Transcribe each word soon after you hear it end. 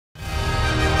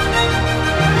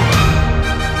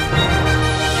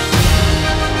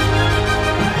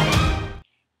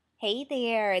Hey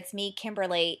there, it's me,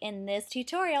 Kimberly. In this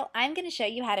tutorial, I'm going to show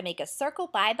you how to make a circle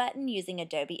by button using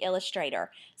Adobe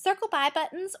Illustrator. Circle by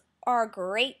buttons are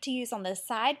great to use on the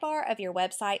sidebar of your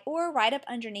website or right up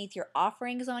underneath your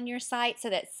offerings on your site so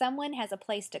that someone has a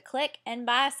place to click and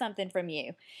buy something from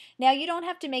you. Now, you don't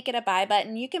have to make it a buy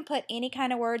button. You can put any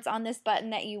kind of words on this button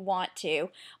that you want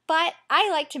to, but I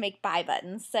like to make buy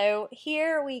buttons, so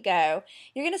here we go.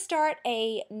 You're going to start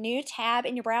a new tab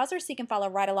in your browser so you can follow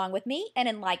right along with me, and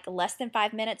in like less than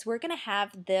 5 minutes we're going to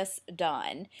have this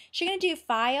done. So you're going to do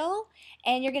File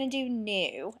and you're going to do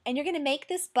New, and you're going to make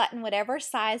this button whatever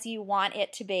size you want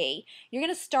it to be. You're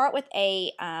going to start with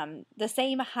the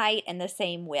same height and the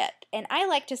same width, and I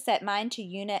like to set mine to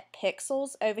unit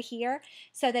pixels over here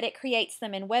so that it creates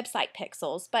them in website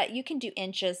pixels, but you can do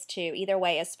inches too. Either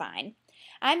way is fine.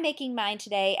 I'm making mine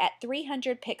today at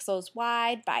 300 pixels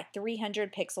wide by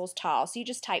 300 pixels tall. So you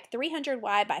just type 300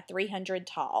 wide by 300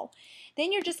 tall.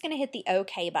 Then you're just going to hit the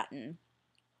OK button.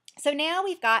 So now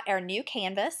we've got our new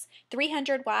canvas,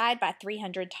 300 wide by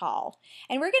 300 tall.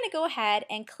 And we're going to go ahead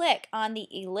and click on the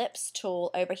Ellipse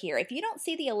Tool over here. If you don't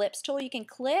see the Ellipse Tool, you can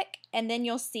click and then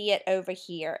you'll see it over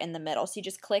here in the middle. So you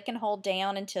just click and hold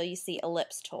down until you see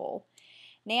Ellipse Tool.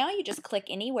 Now you just click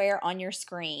anywhere on your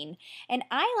screen, and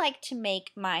I like to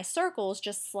make my circles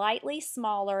just slightly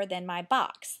smaller than my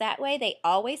box. That way they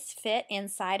always fit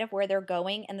inside of where they're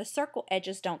going and the circle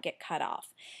edges don't get cut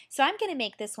off. So I'm going to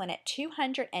make this one at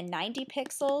 290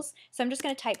 pixels, so I'm just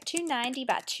going to type 290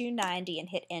 by 290 and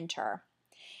hit enter.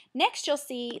 Next, you'll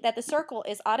see that the circle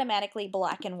is automatically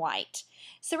black and white.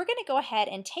 So we're going to go ahead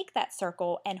and take that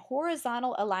circle and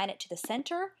horizontal align it to the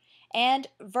center and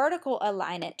vertical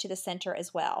align it to the center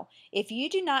as well. If you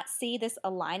do not see this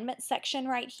alignment section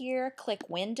right here, click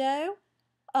Window,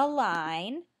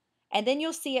 Align, and then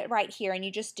you'll see it right here, and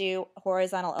you just do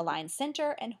horizontal align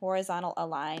center and horizontal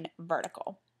align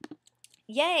vertical.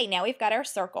 Yay, now we've got our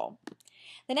circle.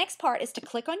 The next part is to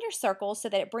click on your circle so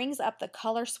that it brings up the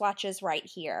color swatches right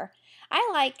here. I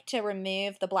like to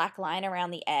remove the black line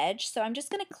around the edge, so I'm just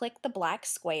going to click the black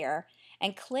square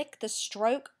and click the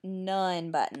Stroke None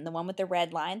button, the one with the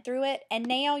red line through it, and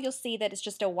now you'll see that it's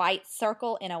just a white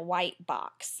circle in a white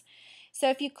box. So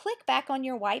if you click back on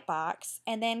your white box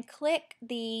and then click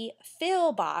the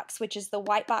Fill box, which is the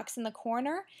white box in the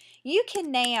corner, you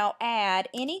can now add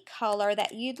any color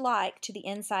that you'd like to the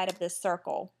inside of this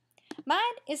circle. Mine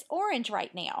is orange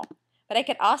right now, but I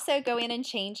could also go in and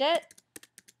change it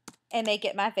and make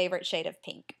it my favorite shade of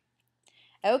pink.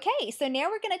 Okay, so now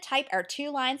we're going to type our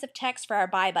 2 lines of text for our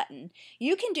buy button.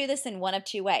 You can do this in one of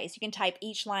 2 ways. You can type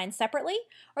each line separately,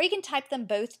 or you can type them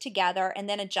both together and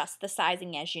then adjust the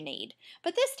sizing as you need.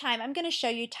 But this time I'm going to show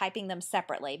you typing them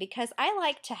separately because I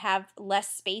like to have less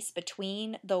space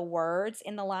between the words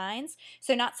in the lines,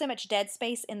 so not so much dead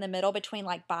space in the middle between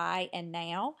like buy and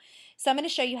now. So I'm going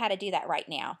to show you how to do that right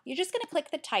now. You're just going to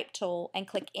click the Type tool and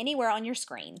click anywhere on your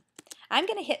screen. I'm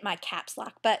going to hit my caps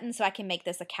lock button so I can make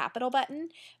this a capital button,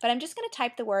 but I'm just going to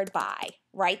type the word buy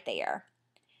right there.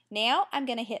 Now I'm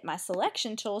going to hit my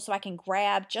selection tool so I can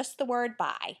grab just the word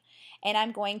buy, and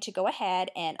I'm going to go ahead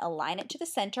and align it to the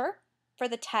center for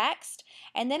the text,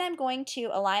 and then I'm going to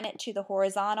align it to the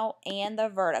horizontal and the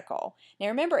vertical. Now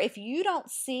remember, if you don't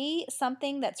see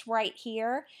something that's right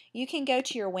here, you can go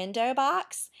to your window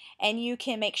box and you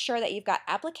can make sure that you've got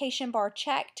application bar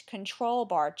checked, control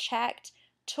bar checked,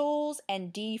 tools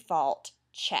and default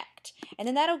checked, and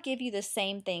then that'll give you the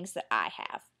same things that I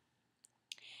have.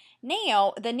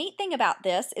 Now the neat thing about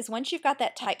this is once you've got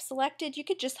that type selected, you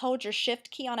could just hold your shift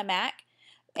key on a Mac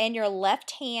and your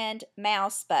left hand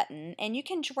mouse button and you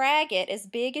can drag it as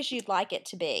big as you'd like it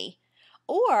to be,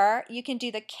 or you can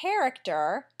do the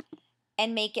character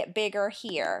and make it bigger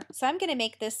here. So I'm going to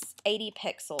make this 80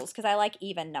 pixels because I like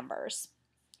even numbers.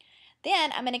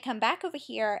 Then I'm going to come back over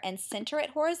here and center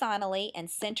it horizontally and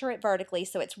center it vertically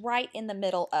so it's right in the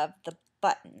middle of the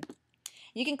button.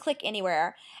 You can click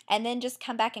anywhere and then just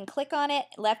come back and click on it,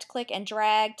 left click and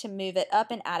drag to move it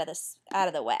up and out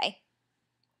of the way.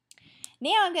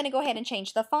 Now I'm going to go ahead and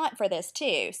change the font for this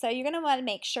too. So you're going to want to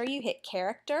make sure you hit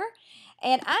character,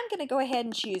 and I'm going to go ahead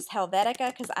and choose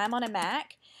Helvetica because I'm on a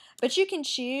Mac, but you can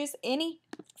choose any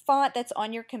font that's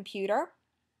on your computer.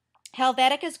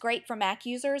 Helvetica is great for Mac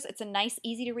users. It's a nice,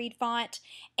 easy to read font,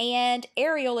 and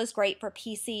Arial is great for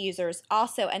PC users,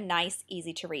 also a nice,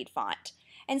 easy to read font.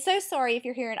 And so sorry if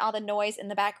you're hearing all the noise in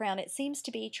the background. It seems to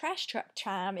be trash truck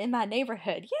time in my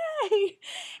neighborhood. Yay!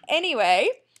 Anyway,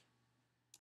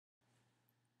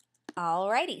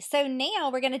 alrighty, so now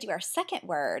we're going to do our second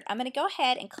word. I'm going to go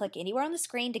ahead and click anywhere on the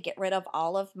screen to get rid of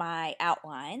all of my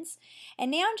outlines.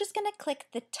 And now I'm just going to click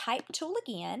the Type tool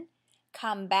again,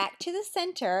 come back to the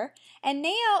center, and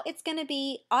now it's going to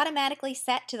be automatically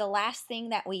set to the last thing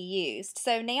that we used.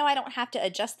 So now I don't have to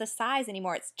adjust the size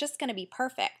anymore. It's just going to be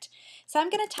perfect. So I'm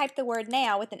going to type the word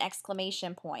now with an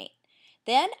exclamation point.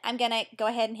 Then I'm going to go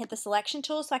ahead and hit the selection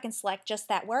tool so I can select just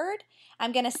that word.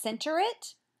 I'm going to center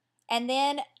it, and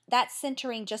then that's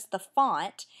centering just the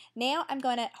font. Now I'm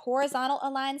going to horizontal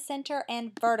align center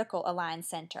and vertical align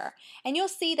center. And you'll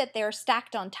see that they're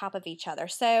stacked on top of each other.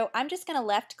 So I'm just going to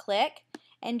left click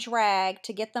and drag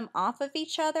to get them off of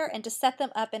each other and to set them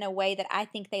up in a way that I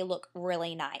think they look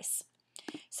really nice.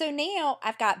 So now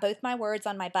I've got both my words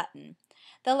on my button.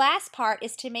 The last part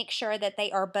is to make sure that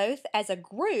they are both as a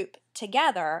group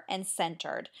together and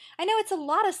centered. I know it's a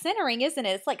lot of centering, isn't it?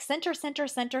 It's like center, center,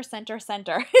 center, center,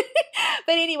 center.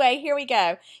 But anyway, here we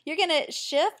go. You're going to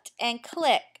shift and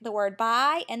click the word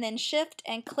by and then shift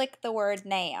and click the word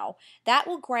now. That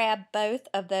will grab both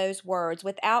of those words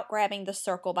without grabbing the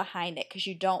circle behind it because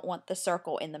you don't want the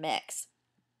circle in the mix.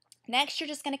 Next, you're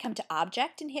just going to come to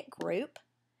Object and hit Group.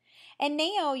 And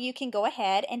now you can go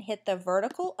ahead and hit the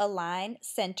vertical align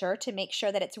center to make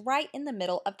sure that it's right in the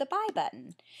middle of the buy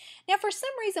button. Now for some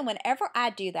reason whenever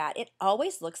I do that, it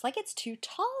always looks like it's too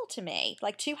tall to me,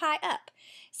 like too high up.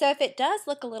 So if it does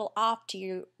look a little off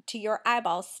to your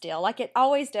eyeballs still, like it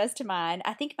always does to mine,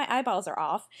 I think my eyeballs are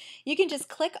off, you can just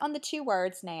click on the two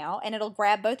words now and it'll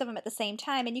grab both of them at the same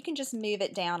time and you can just move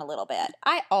it down a little bit.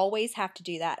 I always have to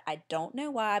do that. I don't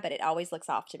know why, but it always looks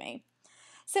off to me.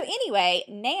 So anyway,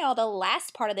 now the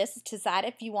last part of this is to decide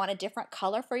if you want a different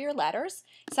color for your letters.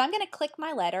 So I'm going to click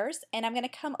my letters and I'm going to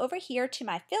come over here to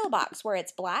my fill box where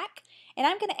it's black and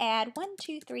I'm going to add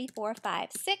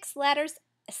 6 letters,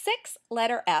 6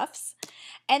 letter Fs,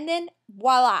 and then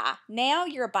voila, now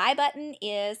your buy button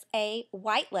is a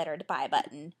white lettered buy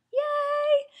button.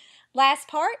 Yay! Last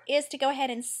part is to go ahead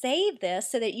and save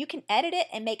this so that you can edit it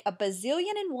and make a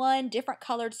bazillion and one different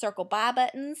colored circle buy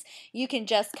buttons. You can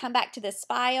just come back to this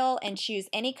file and choose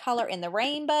any color in the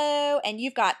rainbow, and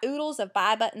you've got oodles of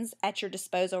buy buttons at your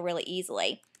disposal really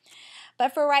easily.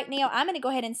 But for right now, I'm going to go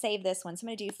ahead and save this one. So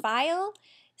I'm going to do File,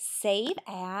 Save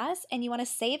As, and you want to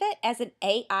save it as an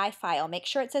AI file. Make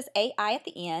sure it says AI at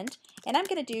the end, and I'm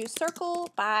going to do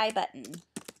circle buy button.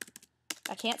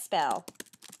 I can't spell.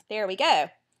 There we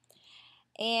go.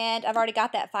 And I've already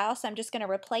got that file, so I'm just going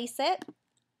to replace it.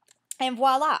 And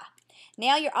voila!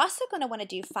 Now you're also going to want to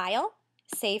do File,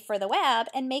 Save for the Web,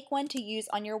 and make one to use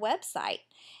on your website.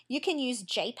 You can use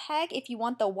JPEG if you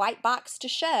want the white box to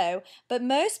show, but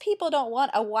most people don't want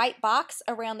a white box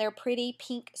around their pretty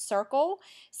pink circle.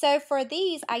 So for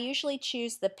these, I usually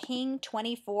choose the Ping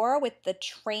 24 with the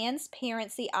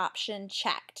transparency option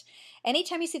checked.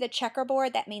 Anytime you see the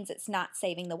checkerboard, that means it's not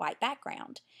saving the white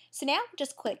background. So now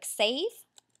just click Save,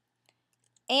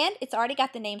 and it's already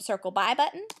got the name Circle Buy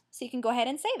button, so you can go ahead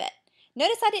and save it.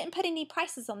 Notice I didn't put any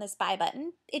prices on this buy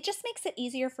button. It just makes it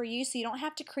easier for you so you don't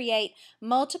have to create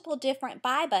multiple different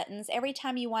buy buttons every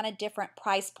time you want a different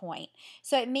price point.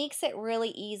 So it makes it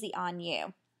really easy on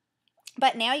you.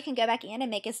 But now you can go back in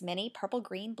and make as many purple,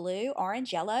 green, blue,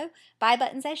 orange, yellow buy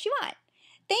buttons as you want.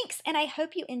 Thanks, and I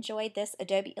hope you enjoyed this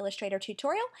Adobe Illustrator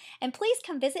tutorial, and please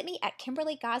come visit me at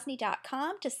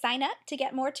KimberlyGosney.com to sign up to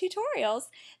get more tutorials.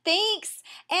 Thanks,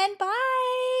 and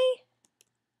bye!